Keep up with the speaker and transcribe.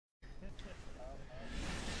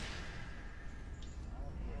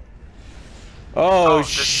Oh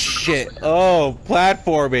shit. Oh,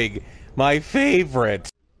 platforming. My favorite.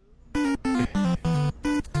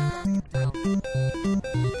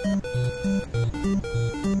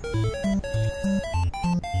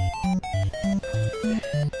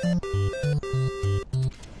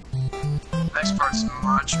 Next part's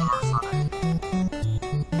much more fun.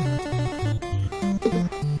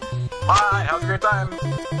 Bye, have a great time.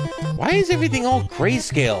 Why is everything all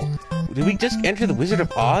grayscale? Did we just enter the Wizard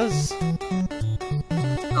of Oz?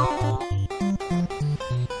 No.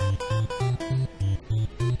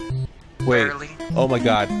 Wait. Barely. Oh my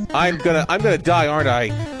god. I'm gonna die, aren't I?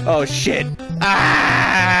 Oh shit.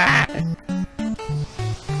 Ah!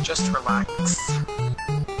 Just relax.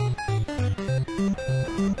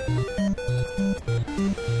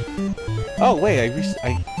 Oh wait,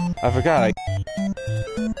 I forgot.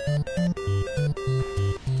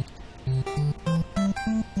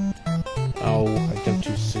 Oh, I jumped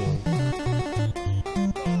too soon.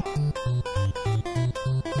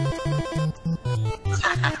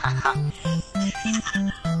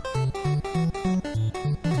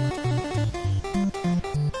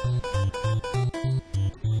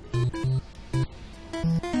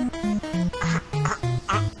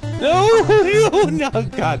 No, no,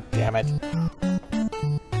 god damn it.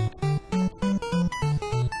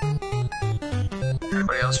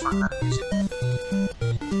 Anybody else find that music?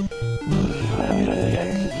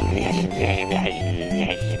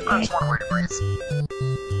 That's one way to breathe.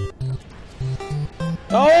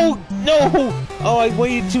 Oh, no! Oh,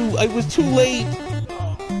 I was too late!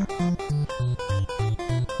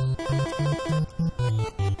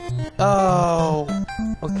 Oh,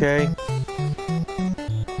 okay.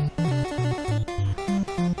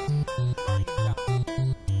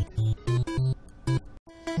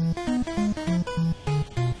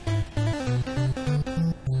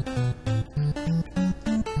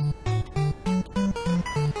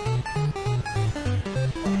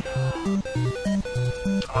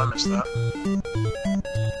 Oh, I missed that.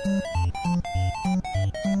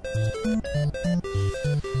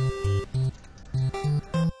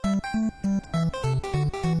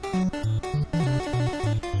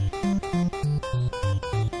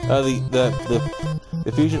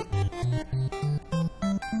 The fusion.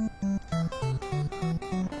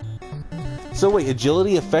 So wait,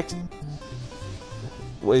 agility affects.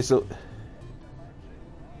 Wait, so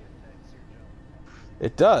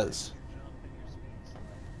it does.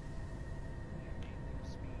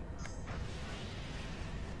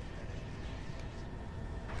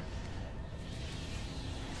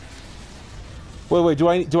 Wait, do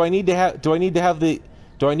I need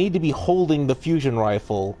to be holding the fusion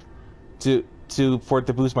rifle for it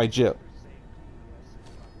to boost my jip?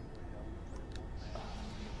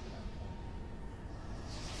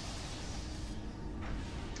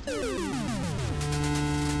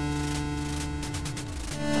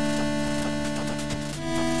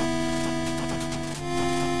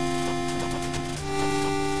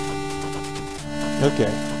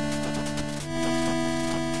 Okay.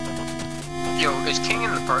 Yo, is King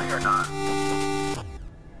in the party or not?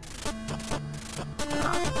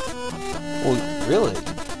 Well, really?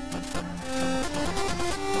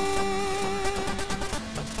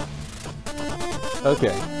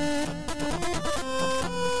 Okay.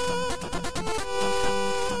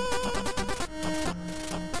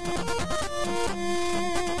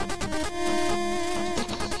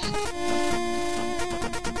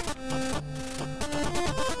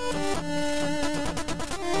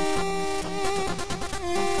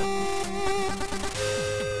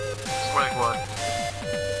 Like what?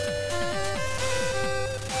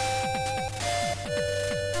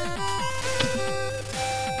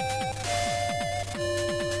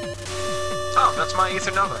 Oh, that's my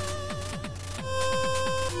Ether Nova.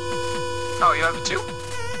 Oh, you have it too?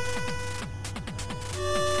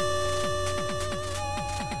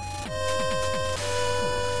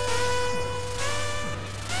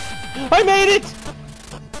 I made it!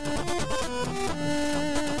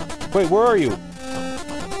 Wait, where are you?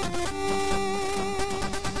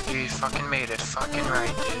 You fucking made it. Fucking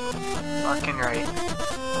right, dude. Fucking right.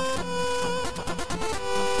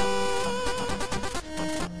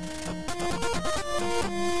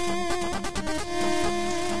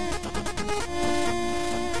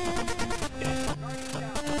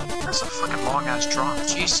 That's a fucking long ass drop.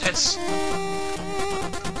 Jesus.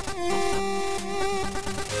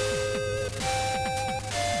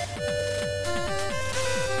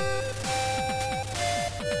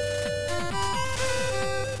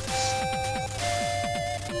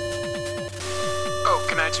 Oh,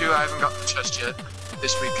 can I too? I haven't got the chest yet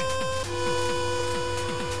this week.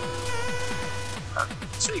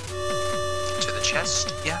 Sweet. To the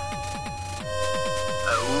chest? Yeah.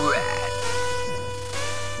 Alright.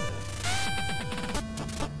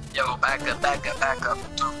 Yo, back up, back up, back up.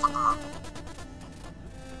 Don't fuck 'em up.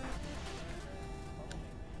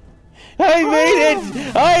 I made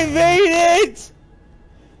it! I made it!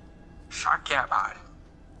 Fuck yeah, bud.